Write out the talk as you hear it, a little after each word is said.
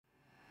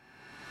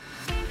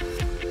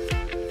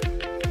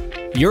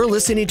You're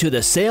listening to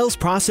the Sales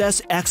Process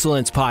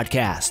Excellence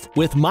Podcast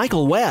with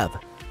Michael Webb.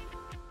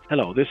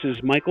 Hello, this is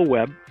Michael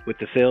Webb with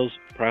the Sales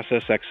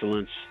Process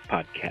Excellence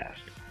Podcast.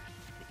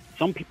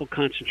 Some people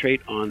concentrate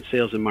on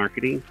sales and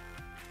marketing.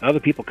 Other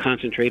people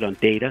concentrate on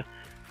data,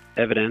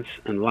 evidence,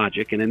 and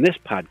logic. And in this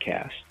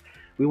podcast,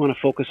 we want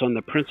to focus on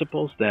the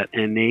principles that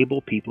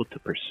enable people to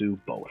pursue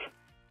both.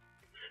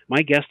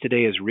 My guest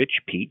today is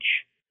Rich Peach,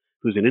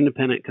 who's an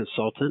independent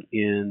consultant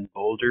in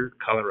Boulder,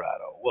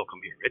 Colorado.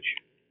 Welcome here, Rich.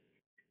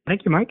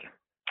 Thank you, Mike.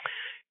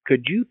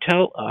 Could you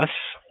tell us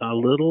a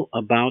little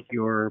about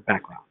your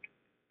background?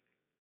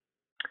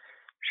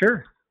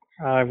 Sure.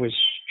 I was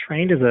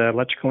trained as an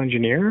electrical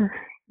engineer,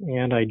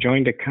 and I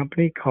joined a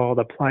company called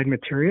Applied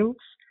Materials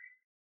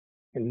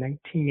in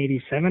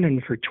 1987.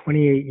 And for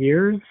 28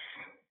 years,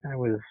 I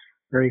was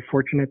very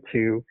fortunate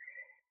to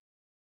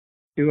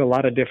do a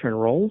lot of different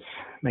roles,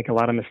 make a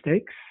lot of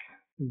mistakes.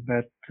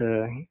 But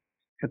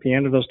at the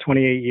end of those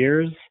 28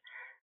 years,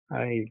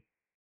 I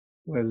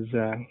was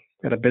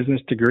got a business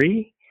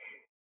degree,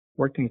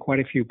 worked in quite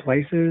a few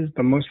places,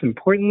 but most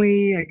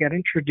importantly, I got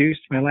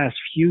introduced my last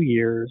few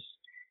years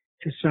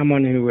to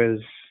someone who was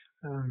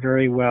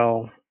very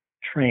well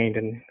trained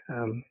in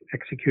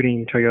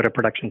executing Toyota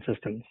production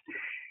systems.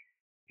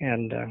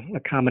 And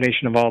a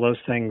combination of all those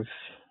things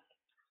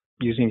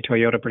using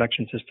Toyota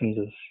production systems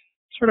has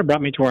sort of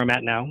brought me to where I'm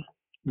at now,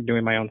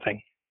 doing my own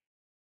thing.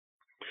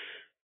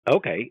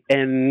 Okay,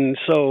 and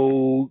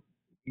so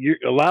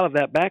a lot of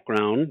that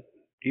background,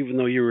 even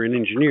though you were an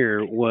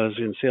engineer, was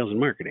in sales and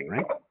marketing,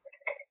 right?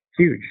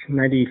 Huge.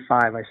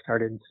 95, I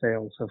started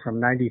sales. So from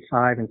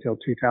 95 until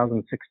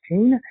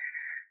 2016,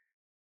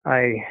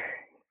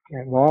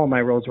 all my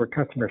roles were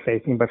customer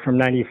facing, but from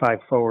 95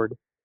 forward,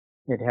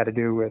 it had to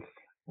do with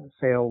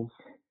sales,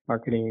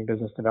 marketing,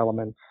 business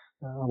development.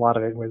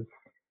 The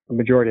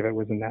majority of it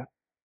was in that.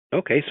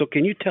 Okay, so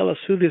can you tell us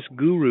who this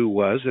guru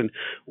was, and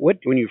what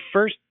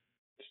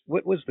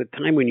was the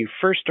time when you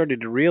first started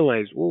to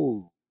realize,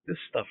 whoa, this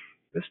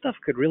stuff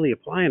could really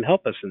apply and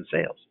help us in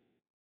sales?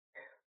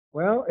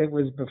 Well, it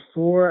was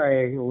before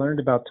I learned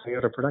about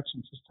Toyota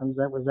production systems.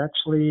 That was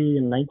actually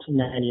in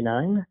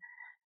 1999.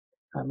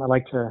 I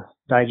like to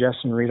digest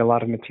and read a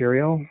lot of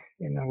material,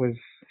 and I was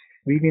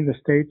leaving the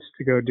States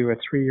to go do a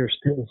 3-year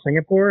stint in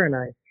Singapore, and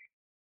I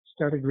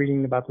started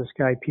reading about this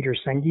guy, Peter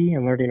Senge,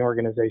 and learning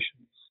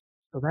organizations.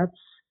 So that's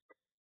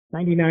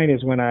 99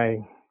 is when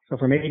so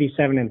from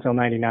 87 until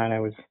 99, I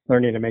was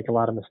learning to make a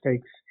lot of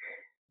mistakes.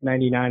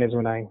 99 is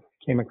when I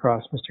came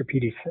across Mr.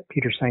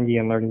 Peter Senge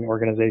and learning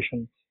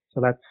organizations.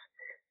 So that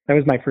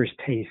was my first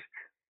taste.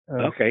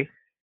 Okay.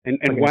 And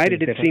why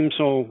did it seem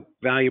so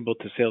valuable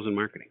to sales and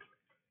marketing?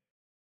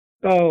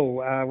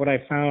 What I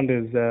found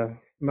is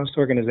most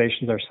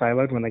organizations are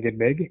siloed when they get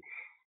big.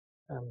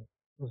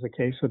 Was the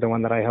case with the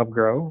one that I helped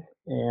grow.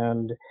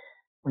 And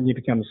when you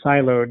become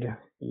siloed,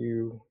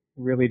 you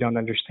really don't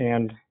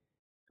understand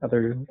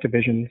other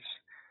divisions'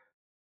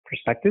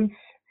 perspectives,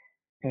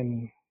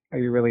 and are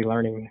you really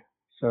learning?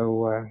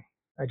 So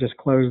I just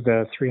closed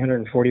a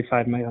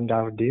 $345 million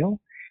deal.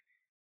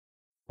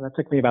 That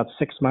took me about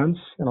 6 months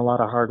and a lot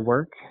of hard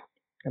work,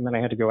 and then I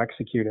had to go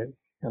execute it.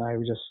 And I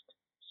just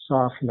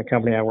saw from the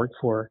company I worked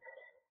for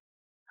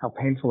how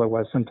painful it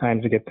was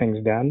sometimes to get things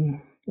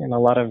done, and a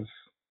lot of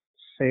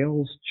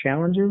sales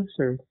challenges,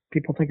 or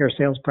people think are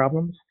sales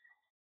problems,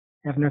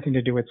 have nothing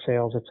to do with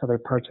sales. It's other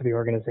parts of the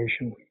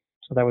organization.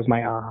 So that was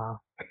my aha,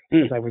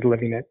 as I was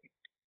living it.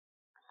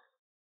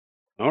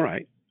 All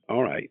right.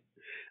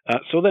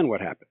 So then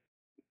what happened?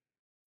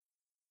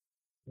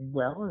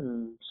 Well,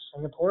 in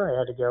Singapore, I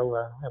had to go,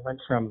 I went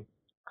from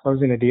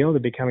closing a deal to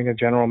becoming a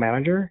general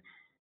manager.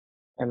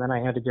 And then I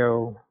had to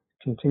go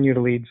continue to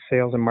lead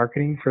sales and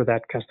marketing for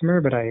that customer,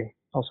 but I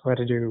also had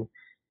to do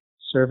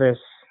service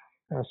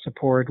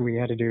support. We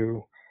had to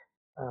do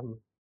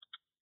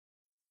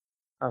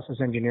process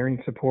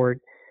engineering support.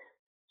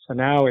 So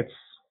now it's,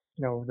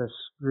 this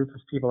group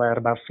of people, I had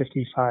about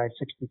 55,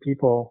 60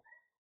 people.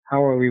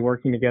 How are we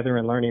working together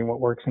and learning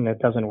what works and what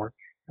doesn't work?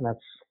 And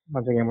that's,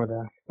 once again, where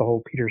the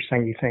whole Peter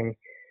Senge thing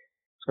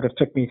sort of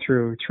took me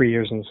through 3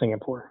 years in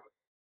Singapore.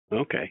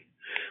 Okay.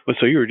 Well,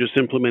 so you were just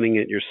implementing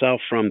it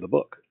yourself from the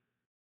book?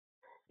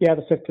 Yeah,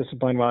 the Fifth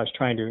Discipline, while I was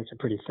trying to, it's a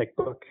pretty thick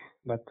book,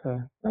 but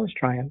I was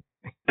trying.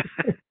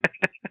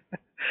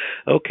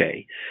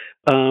 Okay.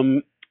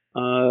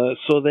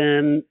 So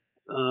then,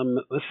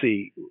 let's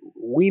see,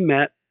 we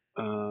met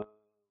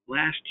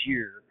last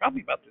year,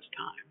 probably about this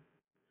time.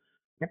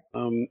 Yep.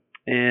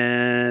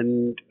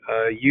 And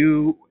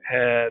you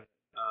had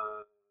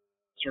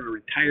sort of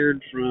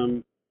retired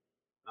from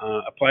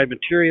Applied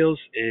Materials,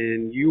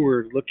 and you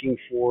were looking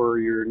for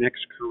your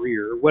next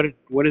career. What is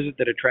it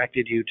that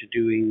attracted you to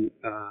doing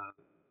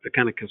the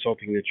kind of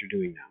consulting that you're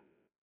doing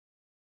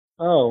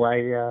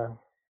now?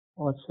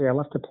 Let's see, I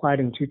left Applied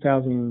in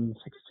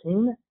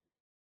 2016,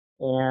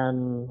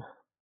 and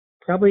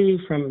probably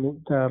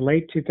from the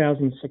late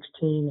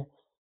 2016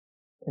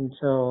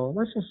 until,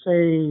 let's just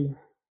say,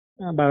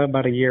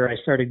 about a year, I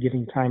started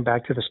giving time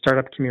back to the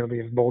startup community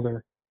of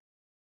Boulder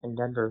and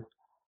Denver.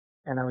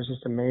 And I was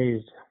just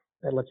amazed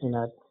by looking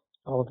at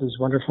all of these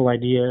wonderful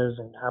ideas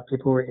and how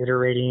people were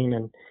iterating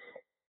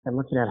and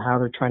looking at how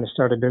they're trying to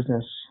start a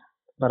business.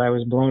 But I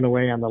was blown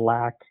away on the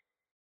lack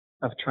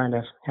of trying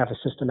to have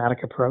a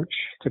systematic approach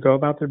to go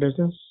about their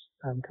business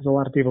because a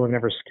lot of people have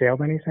never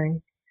scaled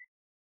anything.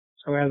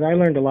 So as I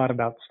learned a lot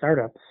about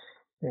startups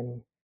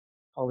and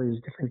all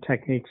these different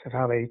techniques of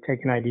how they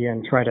take an idea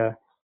and try to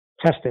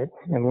test it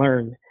and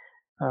learn,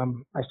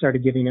 I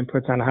started giving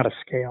inputs on how to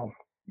scale.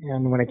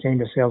 And when it came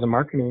to sales and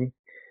marketing,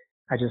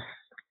 I just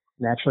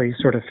naturally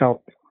sort of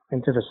felt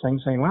into this thing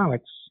saying, wow,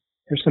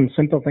 there's some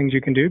simple things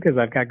you can do because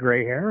I've got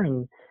gray hair.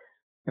 And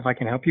if I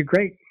can help you,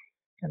 great.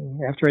 And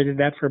after I did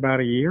that for about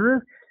a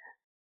year,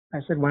 I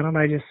said, why don't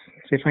I just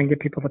see if I can get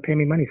people to pay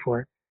me money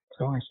for it?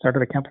 So I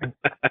started a company.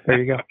 There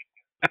you go.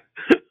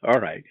 All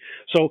right.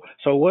 So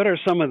what are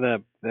some of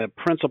the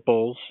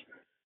principles,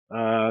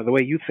 the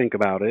way you think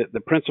about it,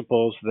 the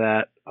principles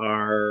that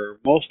are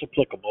most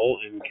applicable,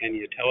 and can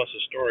you tell us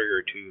a story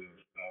or two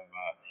of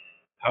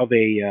how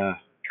they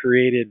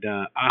created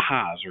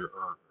ahas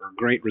or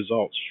great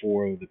results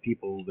for the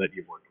people that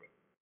you've worked with?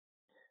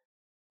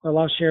 Well,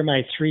 I'll share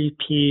my 3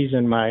 Ps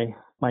and my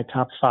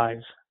top 5.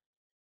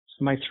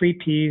 So my 3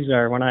 Ps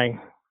are when I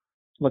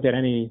look at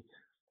any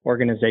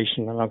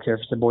organization, I don't care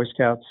if it's the Boy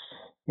Scouts,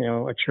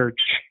 a church,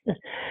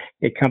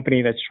 a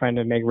company that's trying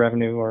to make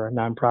revenue or a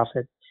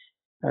nonprofit.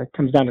 It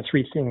comes down to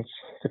 3 things: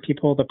 the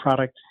people, the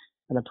product,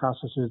 and the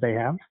processes they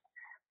have.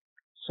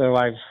 So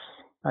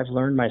I've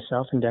learned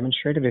myself and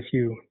demonstrated if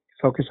you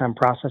focus on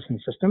process and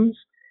systems,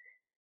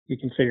 you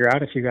can figure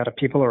out if you got a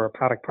people or a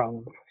product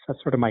problem. So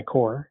that's sort of my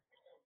core.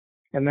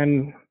 And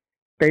then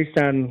based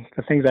on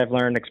the things I've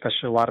learned,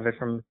 especially a lot of it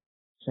from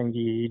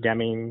Singi,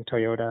 Deming,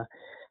 Toyota,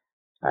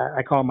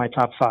 I call it my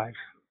top 5.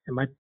 And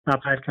my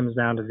top 5 comes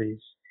down to these.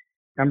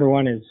 Number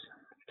 1 is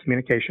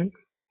communication.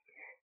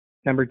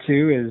 Number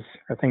 2 is,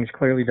 are things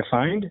clearly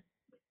defined?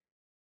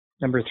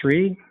 Number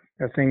 3,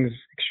 are things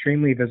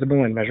extremely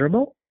visible and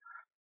measurable?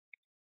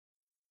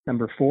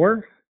 Number 4,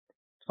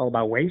 it's all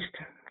about waste.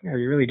 Are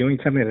you really doing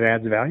something that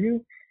adds value?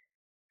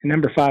 And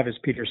number 5 is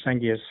Peter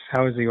Sengius,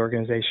 how is the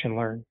organization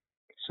learn?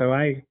 So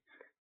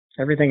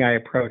everything I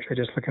approach, I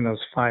just look in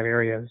those 5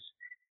 areas.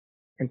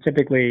 And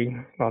typically,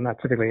 well, not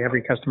typically,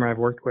 every customer I've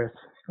worked with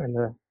and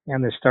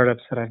the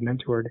startups that I've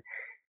mentored,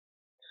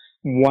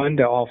 1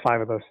 to all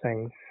 5 of those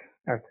things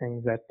are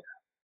things that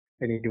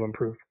they need to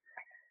improve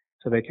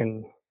so they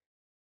can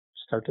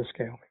start to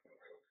scale.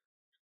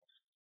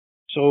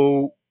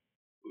 So,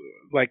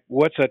 like,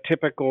 what's a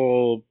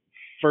typical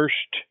first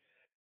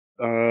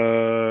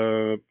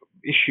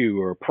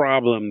issue or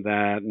problem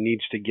that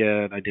needs to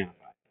get identified?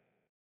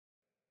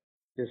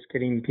 Just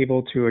getting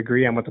people to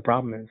agree on what the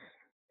problem is.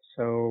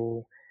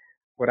 So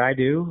what I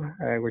do,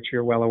 which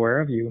you're well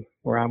aware of, you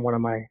were on one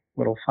of my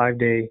little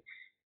 5-day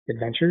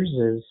adventures,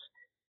 is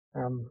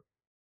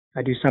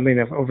I do something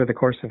over the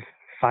course of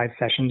 5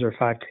 sessions or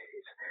 5 days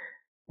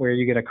where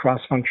you get a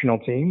cross-functional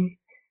team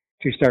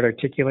to start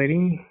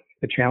articulating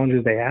the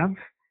challenges they have.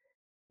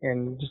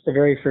 And just the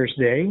very first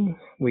day,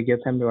 we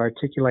get them to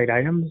articulate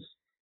items,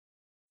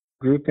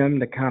 group them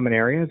to common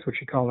areas, which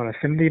we call an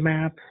affinity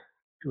map,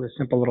 do a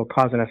simple little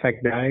cause and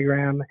effect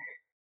diagram.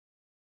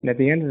 And at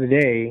the end of the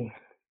day,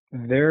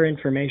 their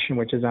information,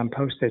 which is on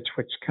Post-its,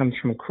 which comes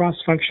from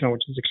cross-functional,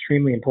 which is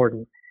extremely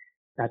important,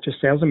 not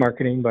just sales and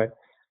marketing, but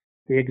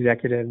the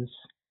executives,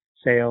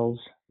 sales,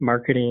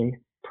 marketing,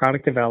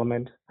 product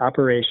development,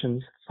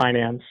 operations,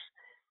 finance,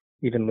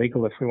 even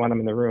legal if we want them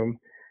in the room.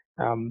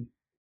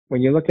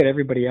 When you look at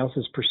everybody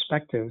else's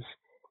perspective,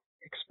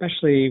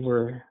 especially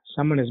where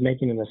someone is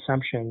making an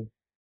assumption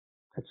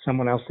that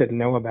someone else didn't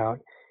know about,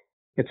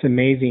 it's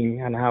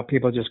amazing on how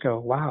people just go,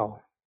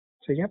 wow.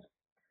 So, yep,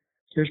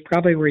 here's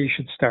probably where you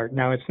should start.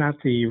 Now, it's not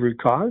the root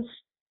cause.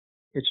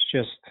 It's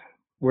just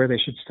where they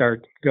should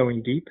start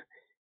going deep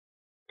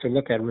to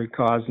look at root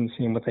cause and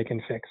seeing what they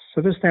can fix.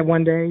 So this that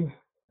one day,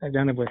 I've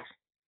done it with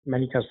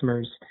many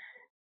customers.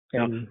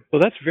 And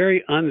well, that's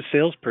very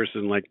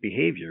unsalesperson-like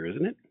behavior,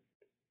 isn't it?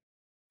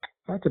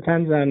 Well, it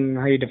depends on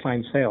how you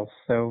define sales.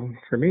 So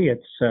for me,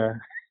 it's I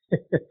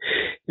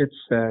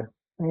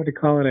would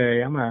call it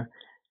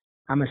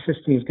I'm a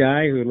systems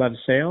guy who loves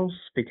sales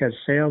because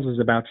sales is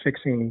about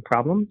fixing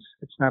problems.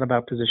 It's not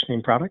about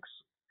positioning products.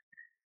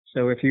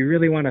 So if you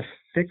really want to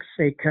fix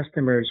a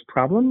customer's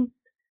problem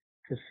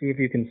to see if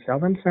you can sell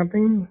them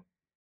something,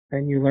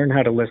 then you learn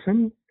how to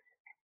listen.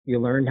 You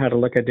learn how to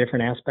look at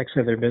different aspects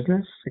of their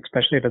business,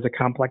 especially if it's a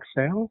complex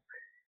sale.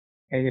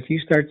 And if you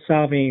start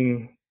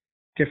solving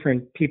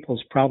different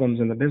people's problems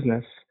in the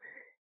business,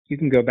 you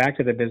can go back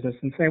to the business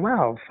and say,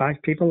 wow,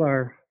 5 people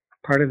are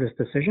part of this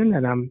decision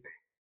and I'm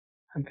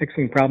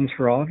fixing problems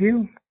for all of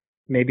you.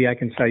 Maybe I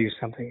can sell you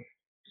something.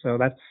 So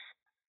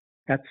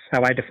that's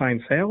how I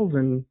define sales,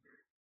 and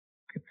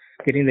it's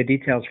getting the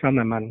details from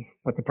them on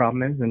what the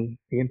problem is and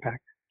the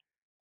impact.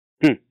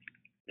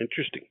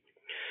 Interesting.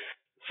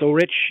 So,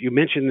 Rich, you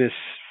mentioned this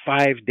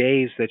 5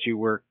 days that you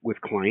work with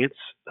clients.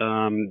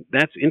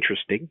 That's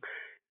interesting.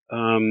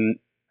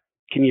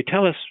 Can you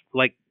tell us,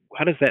 like,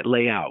 how does that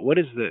lay out? What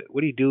do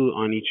you do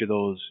on each of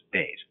those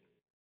days?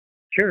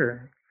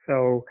 Sure.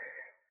 So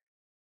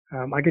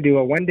I could do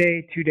a 1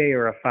 day, 2 day,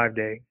 or a 5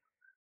 day.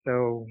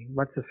 So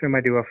let's assume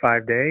I do a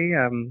 5 day.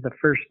 The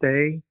first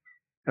day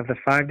of the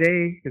 5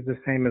 day is the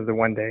same as the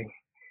 1 day.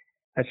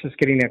 That's just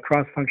getting a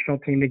cross-functional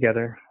team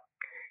together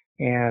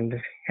and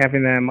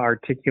having them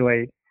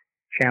articulate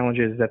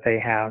challenges that they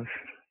have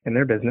in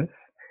their business.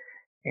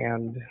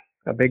 And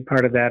a big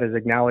part of that is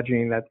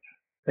acknowledging that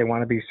they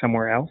want to be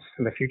somewhere else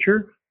in the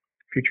future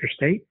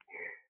state.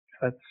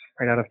 So that's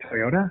right out of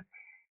Toyota.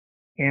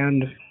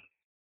 And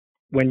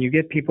when you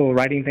get people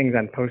writing things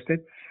on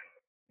Post-its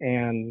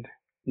and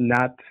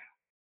not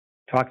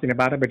talking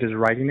about it, but just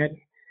writing it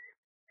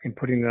and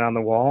putting it on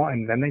the wall,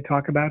 and then they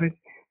talk about it,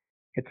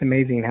 it's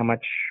amazing how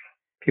much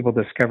people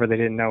discover they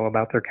didn't know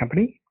about their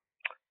company.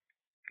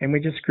 And we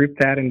just group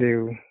that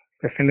into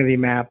affinity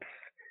maps,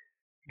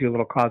 do a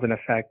little cause and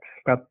effect.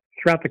 But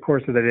throughout the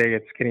course of the day,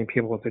 it's getting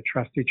people to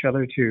trust each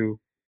other to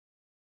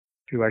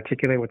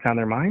articulate what's on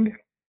their mind.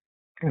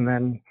 And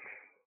then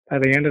by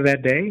the end of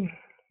that day,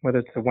 whether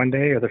it's the 1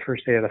 day or the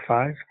first day of the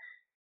 5,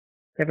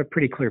 they have a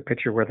pretty clear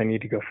picture where they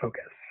need to go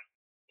focus.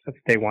 So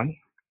that's day 1.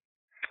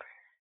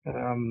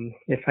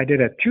 If I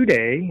did a 2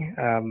 day,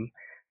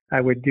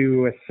 I would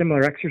do a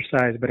similar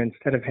exercise, but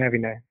instead of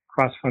having a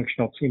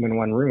cross-functional team in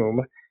one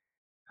room,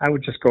 I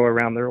would just go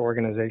around their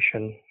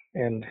organization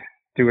and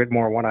do it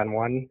more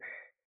one-on-one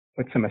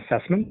with some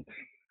assessments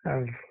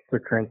of their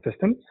current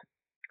systems.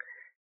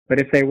 But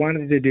if they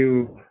wanted to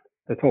do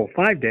the whole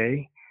 5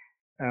 day,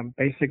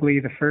 basically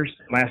the first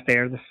and last day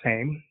are the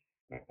same.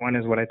 One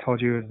is what I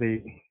told you is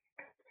the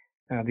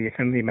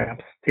affinity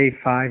maps. Day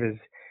 5 is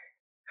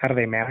how do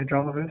they manage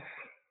all of this?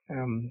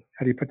 How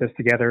do you put this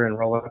together and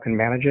roll up and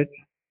manage it?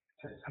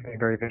 Something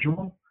very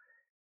visual.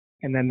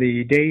 And then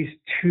the days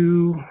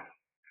 2,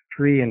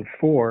 3, and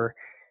 4,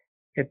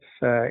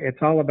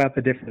 it's all about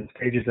the different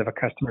stages of a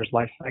customer's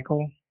life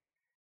cycle.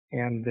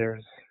 And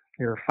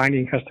you're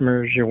finding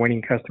customers, you're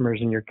winning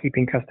customers, and you're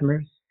keeping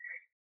customers.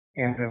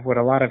 And what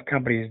a lot of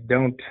companies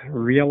don't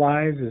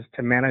realize is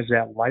to manage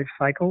that life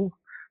cycle,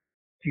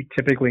 you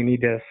typically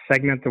need to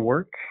segment the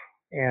work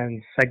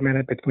and segment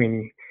it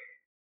between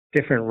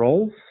different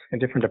roles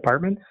and different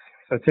departments.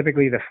 So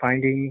typically the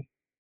finding,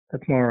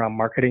 that's more around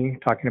marketing,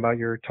 talking about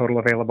your total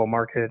available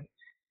market.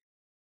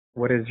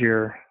 What is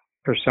your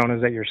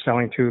personas that you're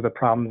selling to, the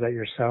problems that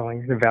you're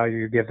selling, the value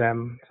you give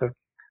them. So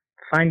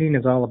finding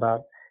is all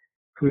about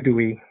who do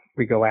we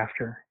go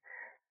after.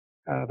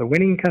 The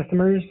winning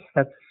customers,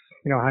 that's,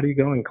 how do you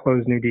go and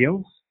close new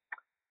deals?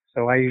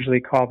 So I usually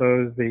call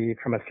those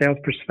from a sales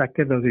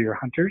perspective, those are your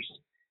hunters,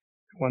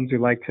 ones who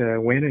like to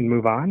win and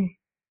move on.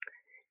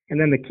 And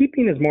then the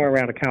keeping is more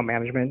around account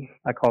management.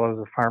 I call those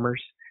the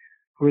farmers,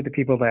 who are the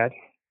people that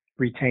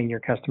retain your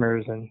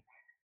customers and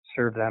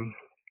serve them.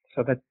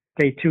 So that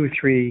day 2,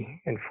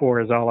 3, and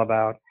 4 is all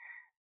about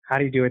how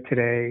do you do it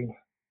today?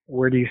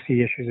 Where do you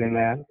see issues in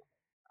that?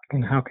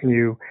 And how can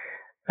you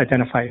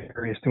identify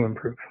areas to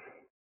improve?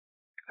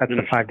 That's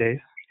the 5 days.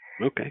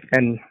 Okay.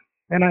 And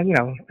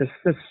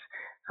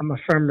I'm a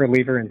firm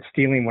believer in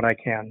stealing what I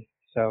can.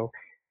 So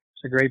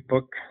it's a great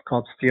book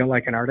called Steal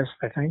Like an Artist,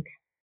 I think.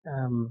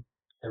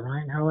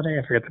 Ryan Holiday,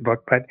 I forget the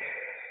book, but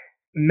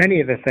many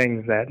of the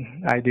things that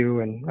I do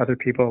and other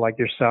people like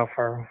yourself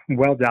are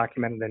well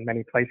documented in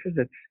many places.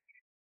 It's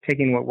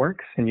taking what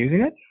works and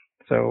using it.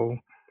 So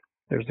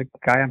there's a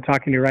guy I'm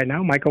talking to right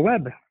now, Michael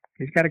Webb.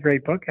 He's got a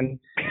great book, and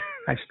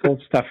I stole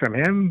stuff from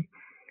him.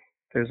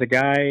 There's a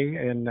guy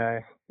in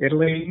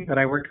Italy that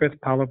I worked with,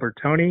 Paolo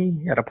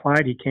Bertoni at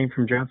Applied. He came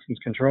from Johnson's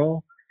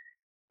Control.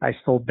 I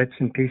stole bits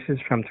and pieces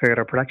from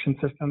Toyota Production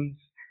Systems.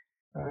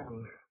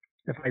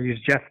 If I use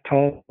Jeff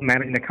Toll,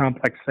 Managing the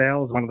Complex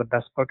Sales, one of the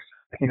best books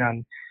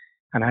on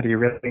how do you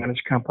really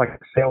manage complex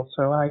sales.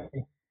 So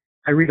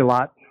I read a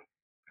lot.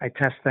 I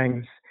test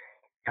things.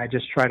 I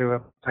just try to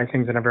apply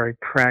things in a very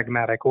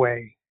pragmatic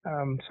way.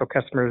 So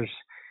customers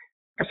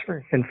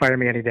can fire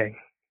me any day.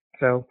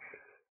 So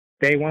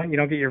day 1, you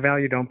don't get your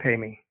value, don't pay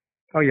me.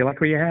 Oh, you like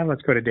what you have?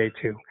 Let's go to day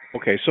 2.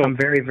 Okay, so I'm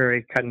very,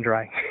 very cut and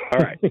dry. All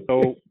right.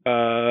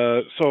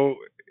 So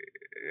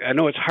I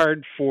know it's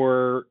hard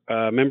for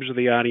members of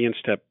the audience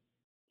to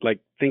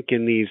think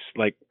in these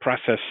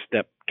process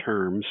step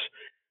terms.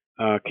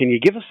 Can you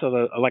give us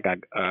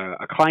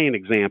a client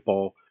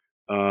example,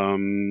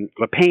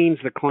 the pains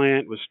the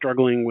client was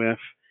struggling with,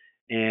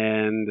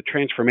 and the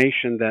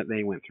transformation that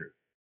they went through?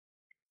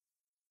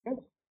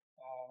 Good.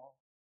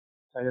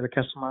 Tell you the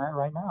customer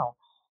right now.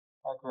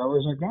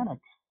 Growers Organic,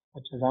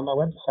 which is on my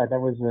website.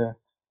 That was the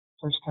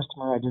first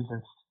customer I did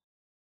this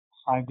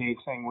 5-day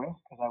thing with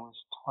because I was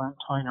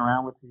toying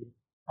around with the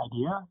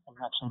idea. I'm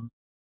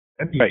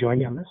actually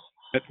joining on this.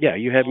 Yeah,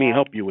 you had me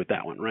help you with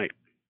that one, right?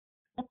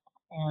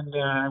 And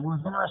what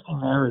was interesting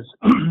there is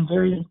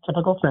very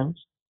typical things.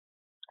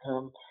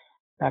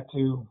 Back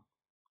to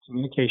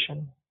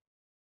communication,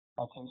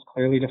 things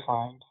clearly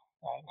defined,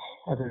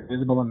 either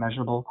visible and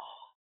measurable.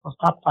 Those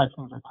top 5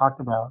 things I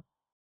talked about,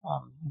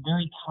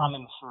 very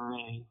common for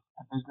a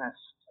business.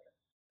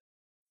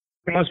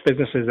 Most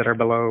businesses that are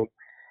below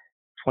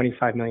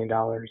 $25 million,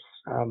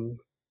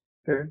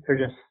 they're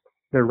just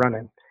they're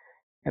running,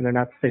 and they're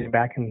not sitting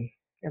back and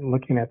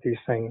looking at these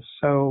things.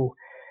 So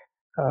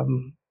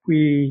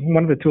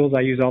one of the tools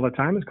I use all the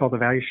time is called the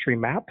value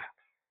stream map.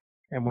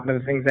 And one of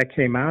the things that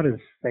came out is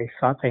they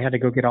thought they had to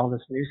go get all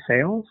this new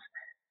sales.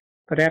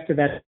 But after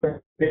that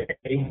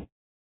day,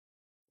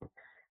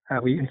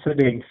 we, instead of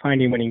doing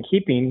finding, winning,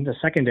 keeping, the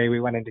second day we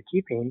went into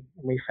keeping,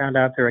 and we found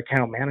out their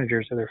account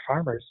managers or their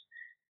farmers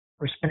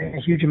were spending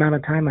a huge amount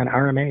of time on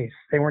RMAs.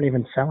 They weren't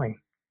even selling.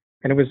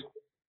 And it was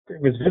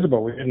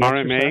visible. We didn't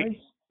RMA, exercise.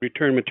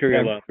 return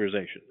material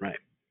authorization, right.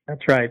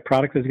 That's right.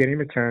 Product was getting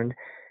returned,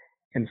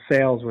 and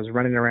sales was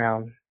running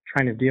around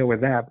trying to deal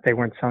with that, but they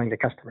weren't selling to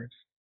customers.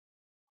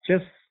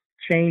 Just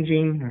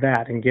changing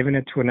that and giving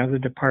it to another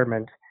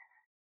department,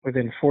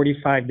 within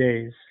 45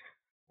 days,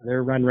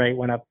 their run rate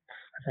went up,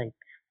 I think,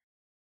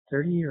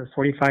 30 or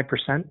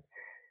 45%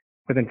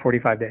 within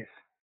 45 days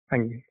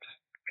on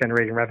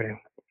generating revenue.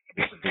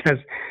 Because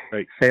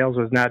sales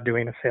was not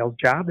doing a sales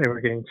job. They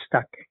were getting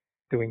stuck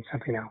doing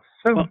something else.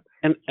 So, well,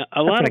 and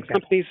a lot of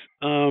companies,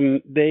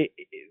 they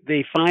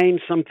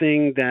find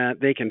something that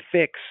they can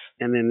fix,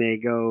 and then they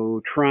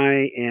go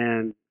try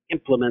and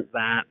implement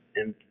that,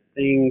 and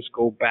things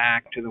go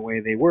back to the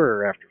way they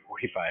were after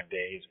 45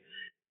 days.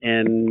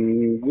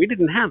 And we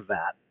didn't have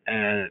that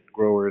at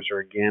Growers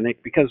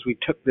Organic because we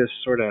took this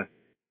sort of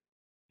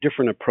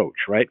different approach,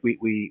 right?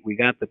 We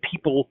got the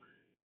people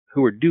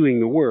who are doing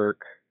the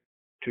work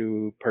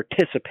to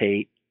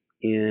participate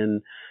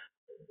in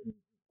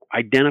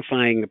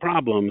identifying the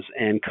problems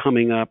and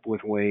coming up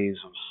with ways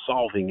of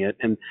solving it.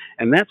 And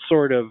that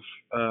sort of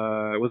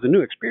was a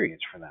new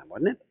experience for them,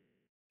 wasn't it?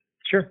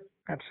 Sure,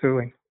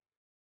 absolutely.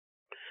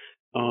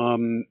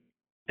 And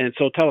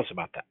so tell us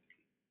about that.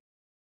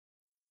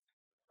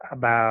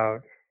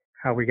 About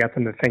how we got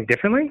them to think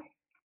differently?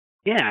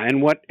 Yeah,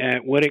 and what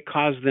it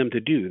caused them to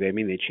do. They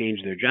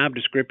changed their job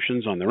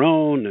descriptions on their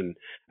own, and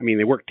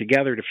they worked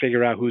together to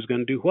figure out who's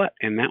going to do what.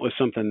 And that was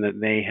something that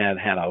they had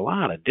a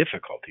lot of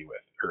difficulty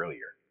with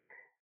earlier.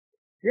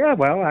 Yeah,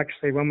 well,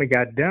 actually, when we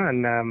got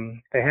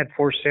done, they had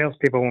 4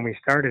 salespeople when we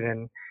started,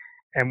 and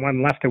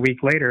one left a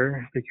week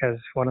later because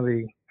one of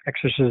the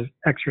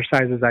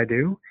exercises I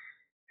do,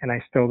 and I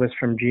stole this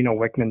from Gino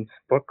Wickman's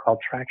book called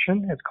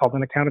Traction. It's called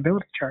an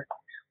accountability chart.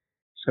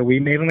 So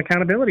we made an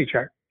accountability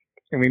chart,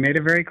 and we made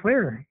it very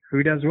clear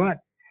who does what.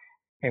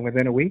 And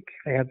within a week,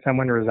 they had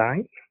someone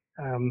resign,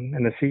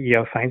 and the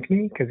CEO thanked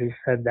me because he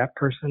said that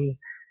person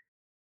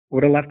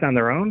would have left on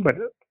their own, but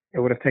it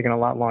would have taken a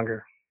lot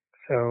longer.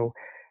 So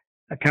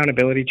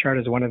accountability chart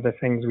is one of the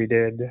things we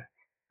did.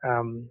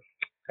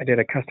 I did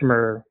a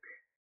customer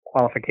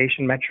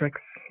qualification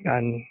metrics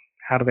on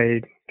how do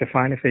they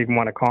define if they even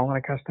want to call on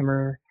a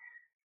customer.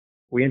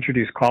 We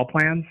introduced call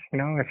plans.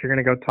 If you're going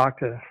to go talk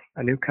to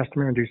a new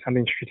customer and do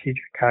something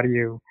strategic, how do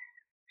you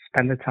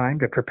spend the time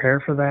to prepare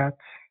for that?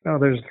 Oh,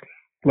 there's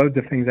loads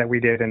of things that we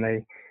did, and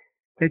they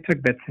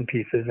took bits and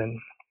pieces and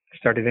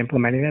started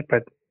implementing it,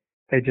 but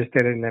they just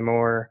did it in a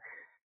more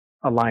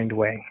aligned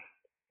way.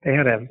 They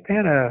had a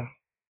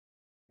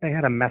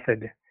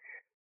method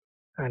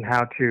on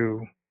how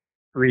to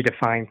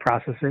redefine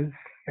processes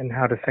and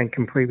how to think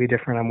completely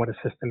different on what a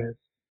system is.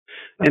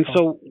 And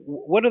so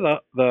what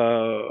are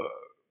the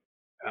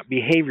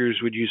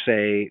behaviors, would you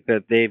say,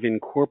 that they've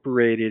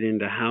incorporated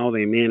into how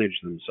they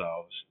manage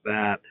themselves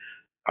that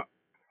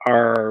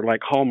are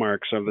like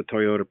hallmarks of the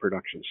Toyota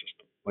production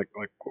system? Like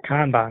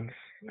Kanban.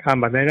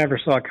 They never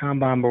saw a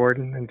Kanban board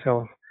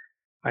until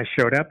I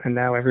showed up, and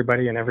now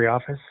everybody in every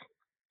office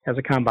has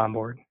a Kanban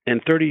board. And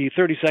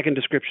 30-second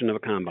description of a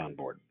Kanban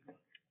board.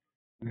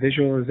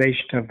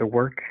 Visualization of the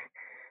work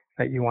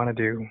that you want to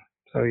do.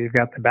 So you've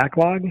got the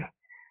backlog,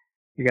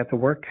 you got the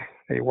work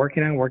that you're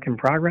working on, work in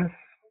progress,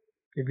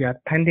 you've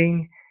got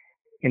pending,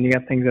 and you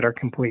got things that are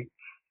complete.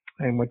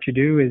 And what you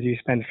do is you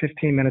spend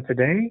 15 minutes a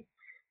day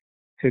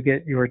to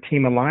get your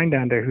team aligned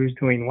onto who's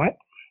doing what.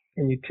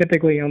 And you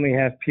typically only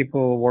have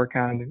people work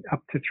on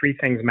up to 3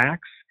 things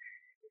max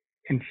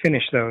and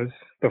finish those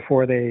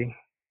before they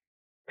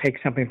take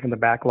something from the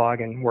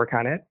backlog and work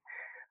on it.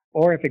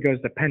 Or if it goes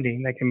to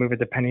pending, they can move it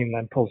to pending and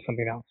then pull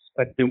something else.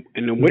 But and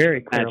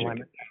very clear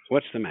alignment.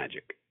 What's the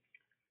magic?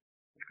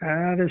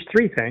 There's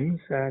 3 things.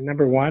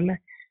 Number 1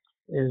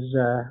 is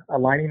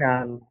aligning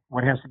on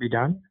what has to be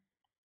done.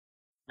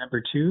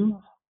 Number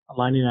 2,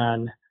 aligning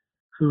on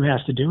who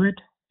has to do it.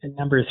 And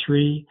number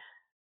 3,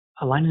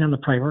 aligning on the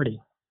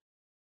priority.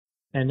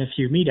 And if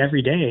you meet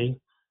every day,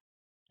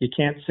 you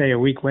can't say a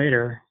week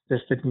later,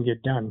 this didn't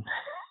get done.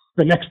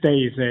 The next day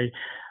you say,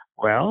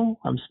 well,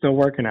 I'm still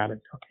working on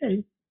it.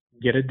 Okay,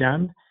 get it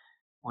done.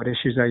 What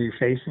issues are you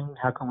facing?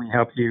 How can we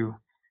help you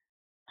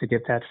to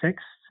get that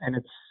fixed? And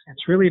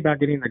it's really about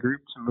getting the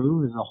group to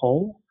move as a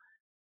whole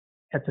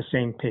at the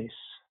same pace,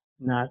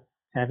 not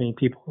having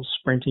people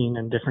sprinting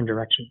in different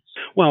directions.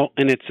 Well,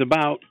 and it's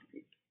about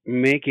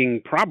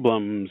making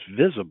problems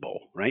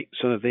visible, right?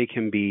 So that they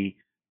can be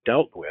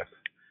dealt with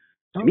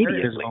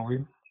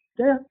immediately.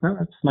 Yeah, no,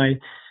 that's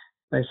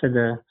I said,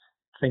 I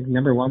think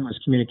number 1 was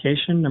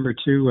communication. Number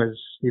 2 was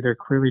either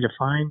clearly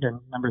defined, and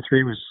number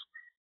 3 was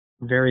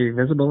very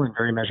visible and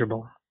very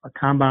measurable. A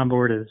Kanban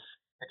board is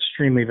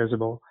extremely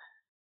visible,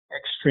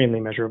 extremely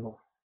measurable.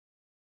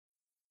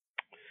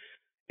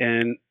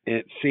 And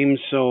it seems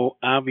so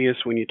obvious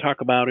when you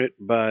talk about it,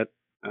 but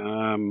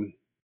I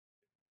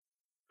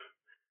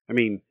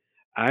mean,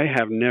 I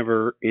have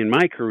never in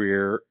my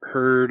career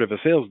heard of a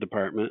sales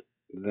department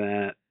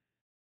that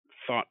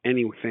thought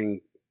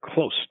anything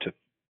close to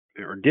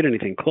or did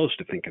anything close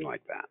to thinking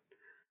like that.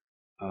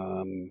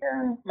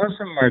 Yeah, most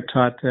of them are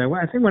taught.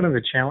 I think one of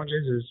the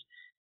challenges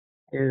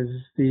is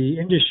the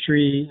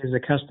industry is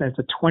it's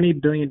a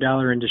 $20 billion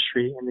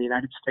industry in the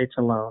United States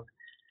alone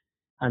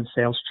on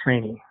sales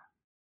training.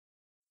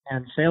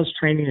 And sales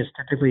training is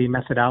typically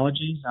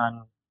methodologies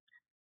on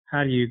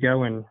how do you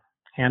go and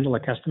handle a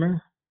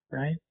customer,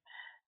 right?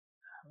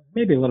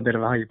 Maybe a little bit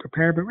of how you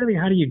prepare, but really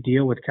how do you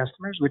deal with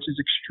customers, which is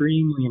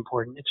extremely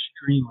important,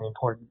 extremely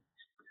important.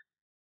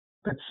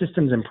 But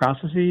systems and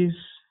processes,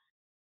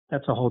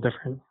 that's a whole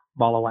different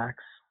ball of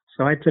wax.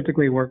 So I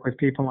typically work with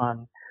people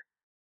on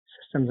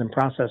systems and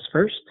process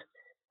first.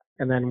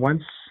 And then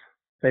once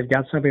they've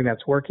got something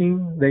that's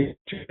working, they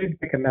should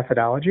pick a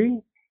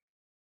methodology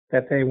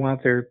that they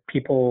want their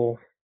people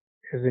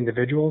as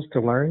individuals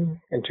to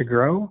learn and to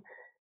grow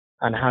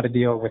on how to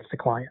deal with the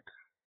client.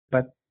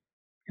 But,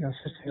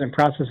 systems and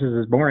processes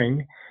is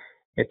boring.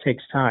 It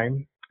takes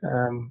time.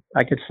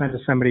 I could send to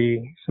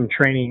somebody some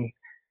training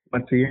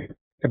once a year,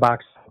 the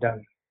box is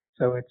done.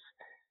 So it's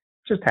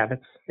just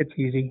habits. It's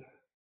easy.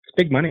 It's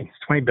big money.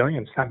 It's 20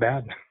 billion. It's not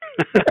bad.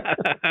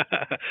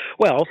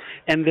 Well,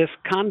 and this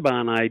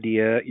Kanban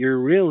idea, you're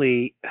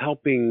really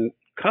helping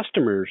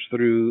customers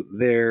through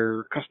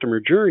their customer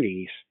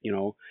journeys,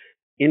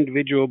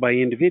 individual by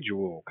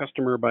individual,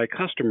 customer by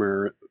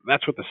customer.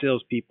 That's what the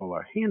salespeople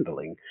are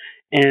handling.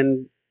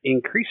 And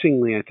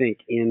increasingly, I think,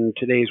 in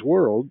today's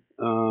world,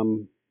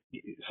 some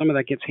of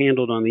that gets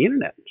handled on the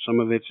internet. Some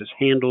of it's just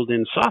handled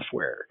in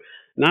software.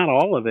 Not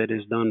all of it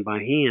is done by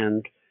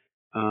hand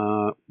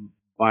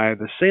by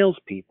the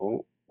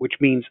salespeople, which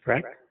means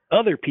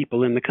other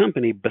people in the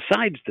company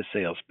besides the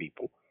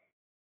salespeople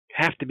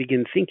have to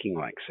begin thinking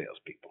like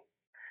salespeople.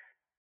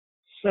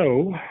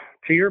 So,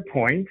 to your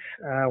point,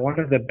 one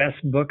of the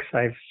best books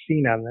I've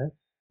seen on this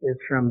is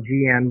from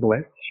Jeanne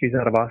Bliss. She's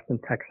out of Austin,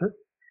 Texas.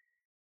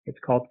 It's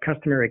called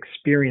Customer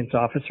Experience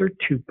Officer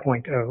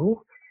 2.0.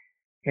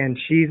 And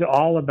she's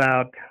all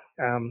about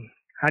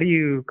how do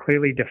you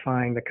clearly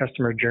define the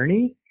customer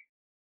journey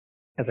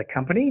as a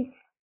company,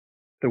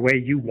 the way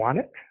you want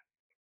it,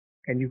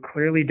 and you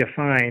clearly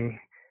define,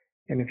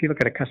 and if you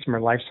look at a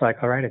customer life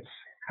cycle, right, it's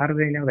how do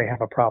they know they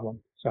have a problem?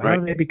 So how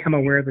do they become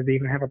aware that they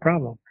even have a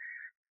problem?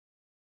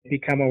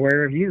 Become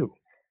aware of you.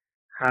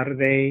 How do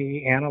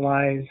they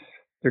analyze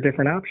their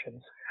different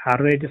options? How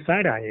do they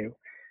decide on you?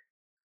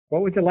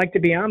 What would it like to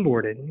be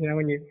onboarded?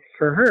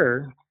 For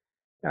her,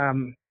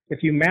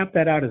 if you map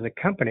that out as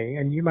a company,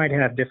 and you might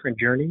have different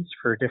journeys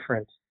for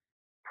different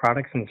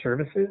products and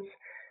services,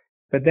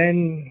 but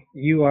then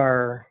you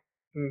are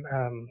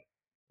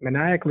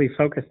maniacally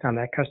focused on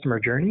that customer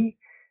journey,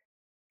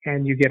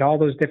 and you get all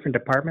those different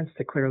departments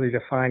to clearly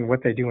define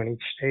what they do in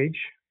each stage,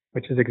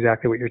 which is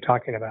exactly what you're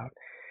talking about.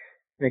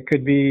 It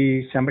could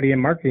be somebody in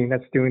marketing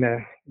that's doing a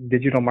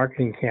digital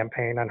marketing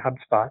campaign on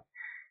HubSpot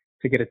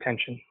to get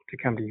attention to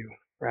come to you,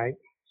 right?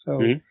 So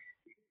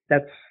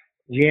that's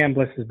Jeanne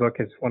Bliss's book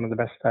is one of the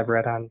best I've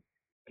read on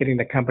getting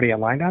the company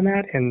aligned on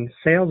that. And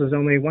sales is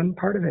only one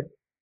part of it.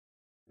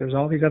 There's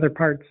all these other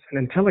parts. And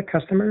until a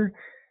customer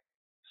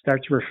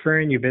starts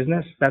referring you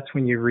business, that's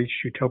when you reach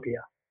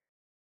utopia.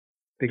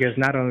 Because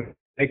not only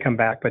they come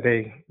back, but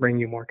they bring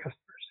you more customers.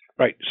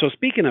 Right. So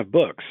speaking of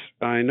books,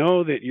 I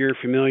know that you're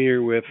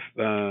familiar with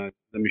The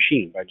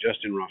Machine by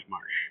Justin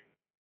Roth-Marsh.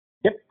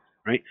 Yep.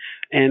 Right.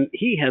 And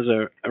he has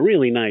a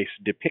really nice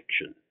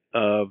depiction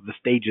of the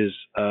stages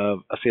of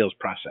a sales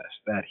process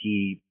that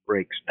he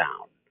breaks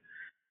down.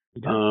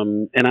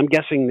 And I'm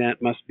guessing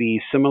that must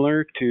be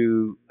similar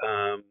to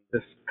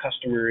this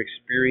Customer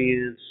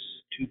Experience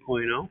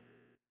 2.0.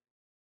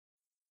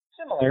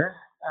 Similar.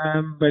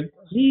 But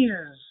he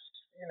is,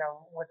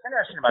 what's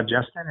interesting about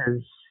Justin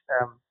is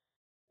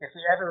if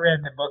you ever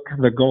read the book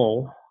The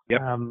Goal,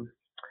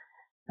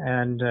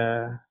 and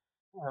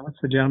what's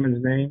the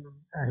gentleman's name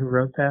who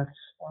wrote that?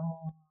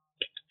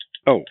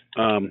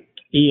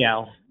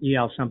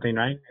 E.L. something,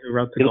 right? Who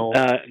wrote The Goal?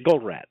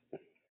 Goldratt.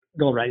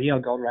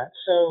 E.L. Goldratt.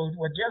 So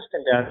what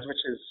Justin does, which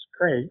is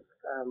great,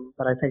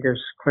 but I think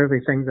there's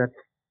clearly things that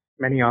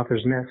many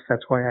authors miss.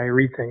 That's why I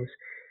read things.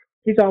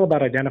 He's all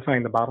about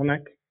identifying the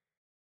bottleneck,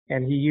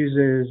 and he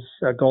uses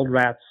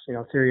Goldratt's,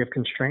 theory of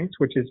constraints,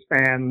 which is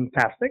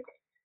fantastic.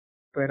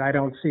 But I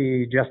don't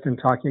see Justin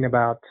talking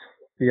about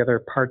the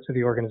other parts of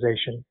the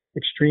organization.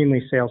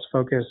 Extremely sales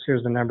focused.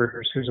 Here's the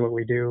numbers. Here's what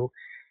we do.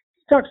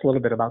 He talks a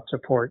little bit about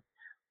support.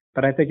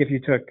 But I think if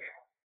you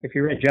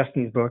read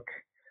Justin's book,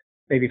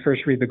 maybe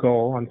first read The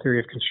Goal on theory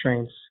of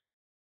constraints,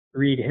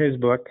 read his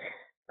book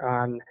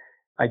on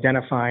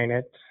identifying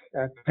it,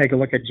 take a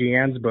look at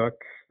Jeanne's book.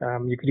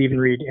 You could even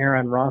read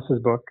Aaron Ross's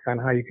book on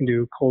how you can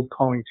do cold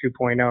calling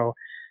 2.0.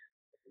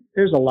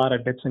 there's a lot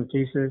of bits and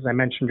pieces. I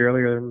mentioned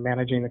earlier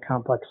managing the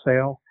complex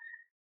sale.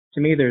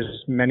 To me,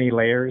 there's many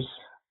layers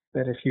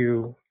that if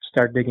you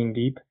start digging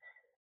deep,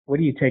 what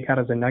do you take out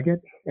as a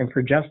nugget? And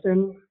for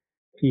Justin,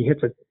 he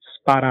hits it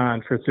spot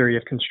on for theory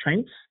of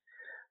constraints.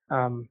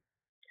 And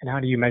how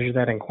do you measure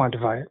that and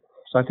quantify it?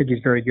 So I think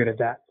he's very good at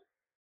that.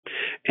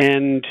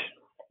 And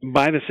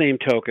by the same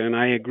token,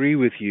 I agree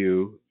with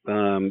you.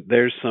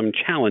 There's some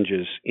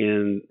challenges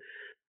in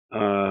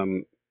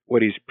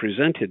what he's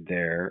presented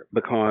there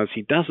because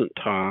he doesn't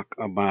talk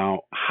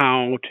about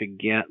how to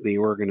get the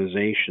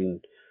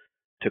organization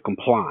to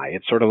comply.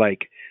 It's sort of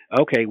like,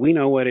 okay, we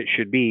know what it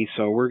should be,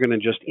 so we're going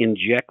to just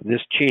inject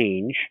this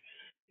change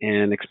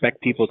and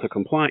expect people to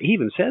comply. He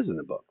even says in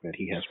the book that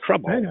he has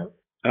trouble. I know.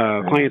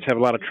 Clients have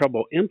a lot of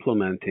trouble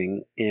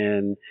implementing,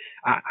 and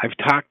I've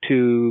talked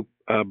to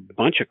a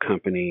bunch of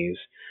companies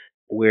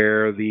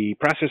where the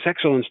process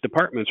excellence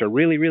departments are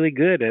really, really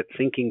good at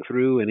thinking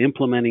through and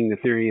implementing the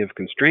theory of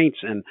constraints.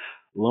 And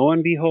lo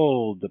and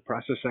behold, the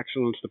process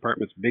excellence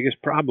department's biggest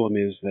problem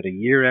is that a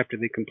year after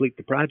they complete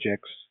the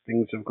projects,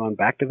 things have gone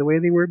back to the way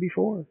they were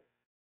before.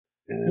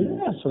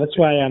 Yeah, so that's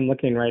why I'm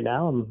looking right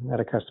now. I'm at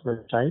a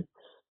customer site.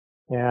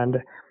 And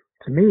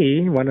to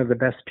me, one of the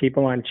best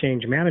people on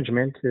change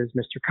management is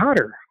Mr.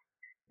 Cotter.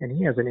 And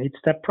he has an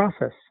 8-step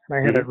process. And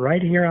I have it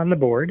right here on the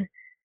board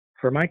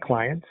for my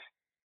clients.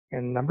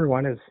 And number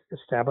 1 is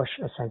establish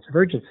a sense of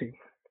urgency.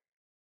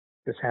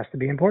 This has to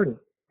be important.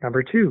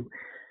 Number 2,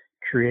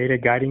 create a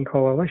guiding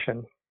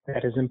coalition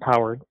that is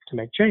empowered to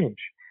make change.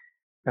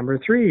 Number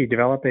 3,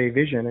 develop a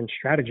vision and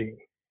strategy.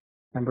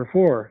 Number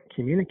 4,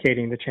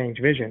 communicating the change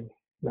vision.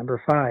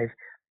 Number 5,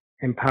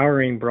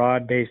 empowering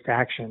broad-based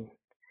action.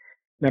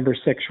 Number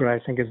 6, what I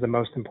think is the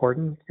most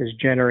important, is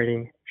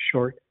generating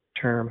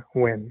short-term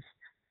wins.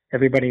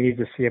 Everybody needs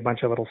to see a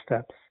bunch of little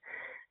steps.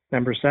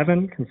 Number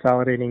 7,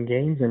 consolidating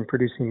gains and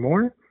producing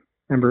more.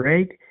 Number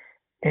 8,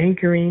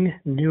 anchoring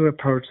new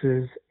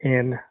approaches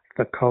in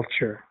the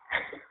culture.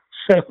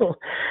 So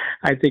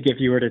I think if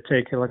you were to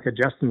take a look at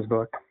Justin's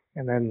book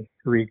and then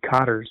read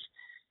Cotter's,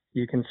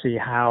 you can see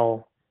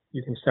how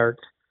you can start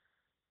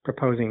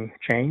proposing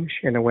change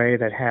in a way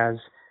that has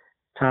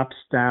tops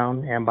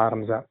down and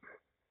bottoms up.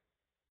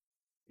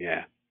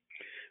 Yeah.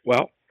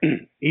 Well,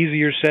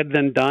 easier said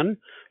than done,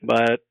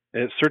 but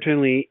it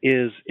certainly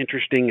is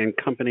interesting, and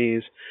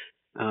companies,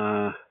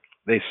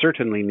 they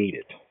certainly need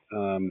it.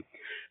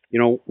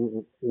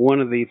 One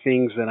of the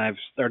things that I've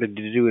started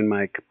to do in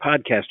my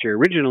podcast here,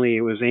 originally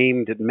it was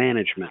aimed at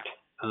management.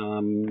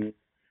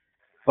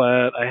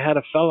 But I had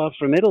a fella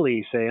from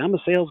Italy say, I'm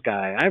a sales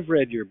guy. I've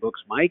read your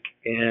books, Mike,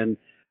 and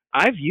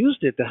I've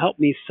used it to help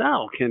me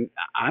sell.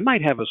 I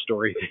might have a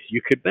story that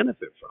you could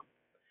benefit from.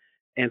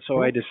 And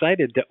so I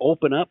decided to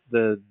open up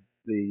the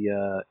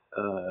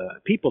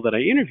people that I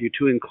interview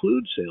to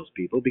include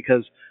salespeople,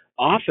 because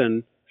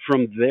often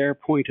from their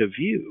point of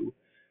view,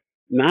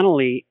 not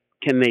only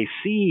can they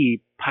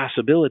see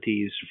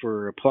possibilities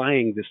for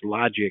applying this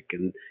logic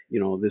and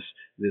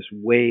this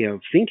way of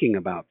thinking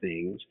about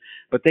things,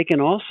 but they can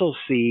also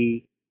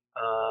see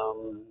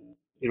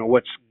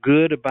what's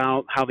good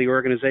about how the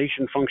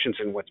organization functions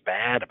and what's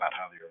bad about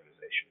how the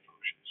organization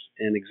functions.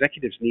 And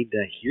executives need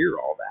to hear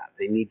all that.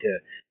 They need to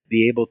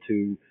be able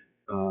to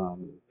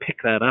pick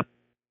that up.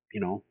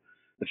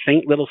 The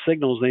faint little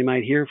signals they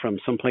might hear from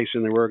someplace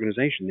in their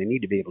organization, they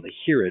need to be able to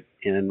hear it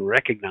and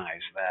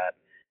recognize that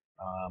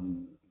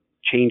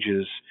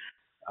changes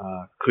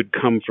could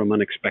come from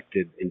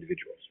unexpected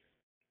individuals.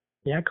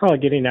 Yeah, I call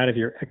it getting out of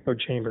your echo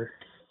chamber.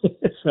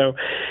 So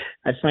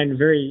I find a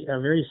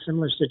very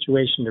similar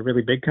situation to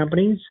really big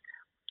companies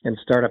and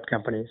startup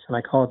companies, and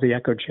I call it the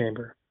echo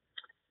chamber.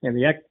 And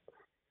the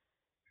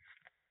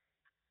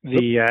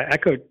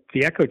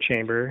echo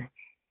chamber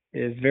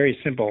is very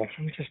simple.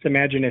 Just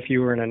imagine if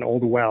you were in an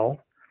old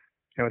well.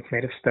 It's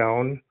made of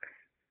stone,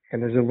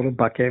 and there's a little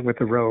bucket with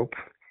a rope.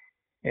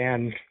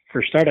 And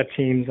for startup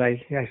teams,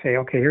 I say,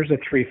 okay, here's the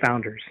 3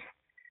 founders.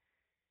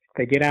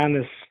 They get on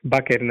this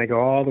bucket and they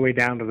go all the way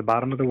down to the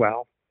bottom of the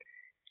well.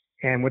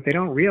 And what they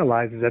don't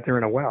realize is that they're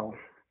in a well.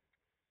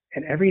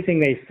 And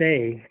everything they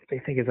say, they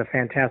think is a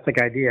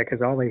fantastic idea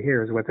because all they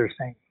hear is what they're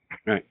saying.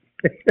 Right.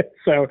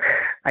 So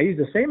I use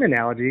the same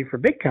analogy for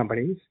big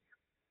companies,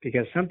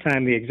 because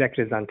sometimes the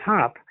executives on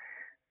top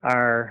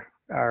are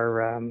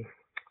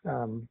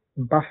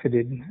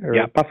buffeted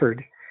or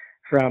buffered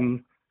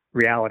from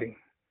reality.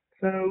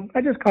 So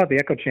I just call it the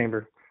echo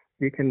chamber.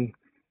 You can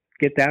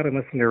get down and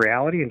listen to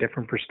reality in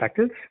different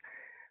perspectives,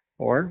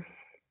 or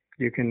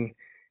you can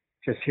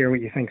just hear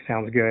what you think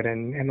sounds good.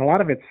 And a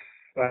lot of it's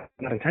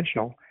not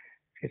intentional.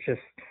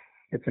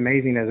 It's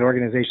amazing as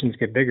organizations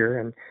get bigger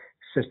and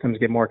systems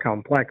get more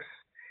complex.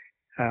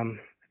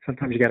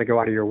 Sometimes you got to go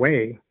out of your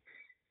way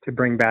to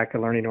bring back a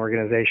learning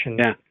organization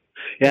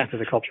into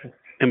the culture.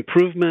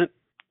 Improvement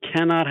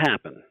cannot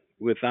happen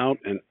without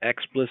an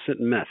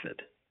explicit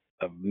method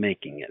of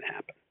making it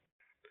happen.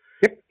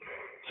 Yep.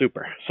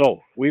 Super.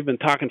 So we've been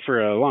talking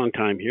for a long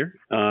time here.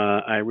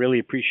 I really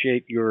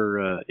appreciate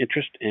your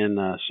interest and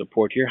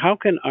support here. How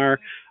can our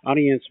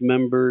audience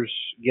members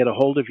get a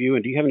hold of you,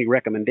 and do you have any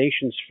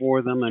recommendations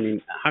for them? I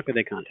mean, how could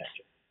they contact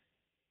you?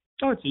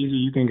 Oh, it's easy.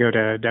 You can go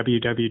to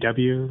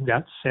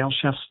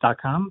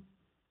www.saleschefs.com.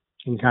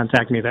 You can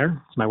contact me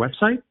there. It's my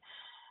website.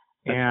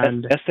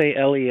 And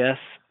SALESSHCHEFS.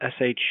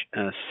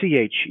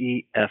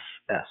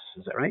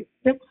 Is that right?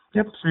 Yep.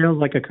 Sales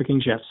like a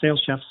cooking chef.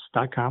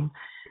 Saleschefs.com.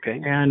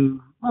 Okay. And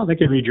they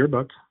can read your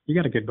book. You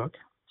got a good book.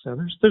 So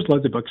there's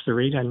loads of books to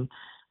read, and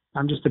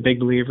I'm just a big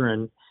believer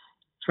in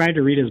trying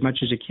to read as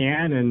much as you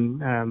can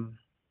and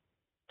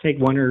take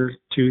 1 or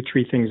 2,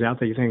 3 things out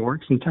that you think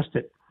works and test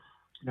it.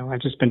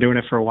 I've just been doing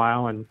it for a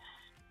while, and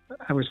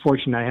I was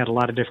fortunate. I had a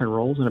lot of different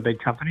roles in a big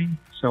company,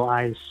 so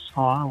I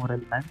saw what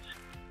it meant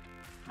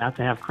not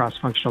to have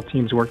cross-functional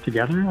teams work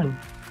together, and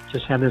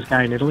just had this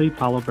guy in Italy,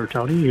 Paolo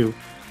Bertoni, who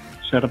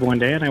showed up one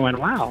day, and I went,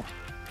 wow,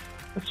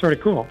 that's sort of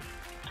cool.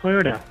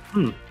 Toyota,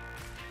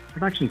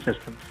 production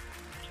systems.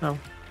 So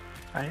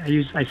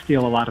I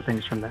steal a lot of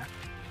things from that.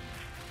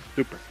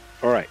 Super.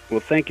 All right.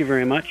 Well, thank you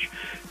very much,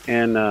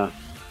 and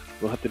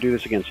we'll have to do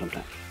this again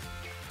sometime.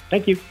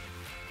 Thank you.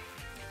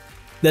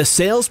 The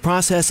Sales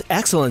Process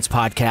Excellence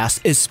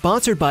Podcast is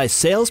sponsored by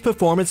Sales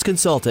Performance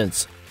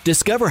Consultants.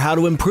 Discover how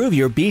to improve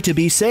your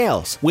B2B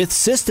sales with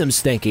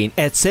systems thinking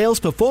at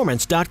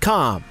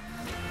salesperformance.com.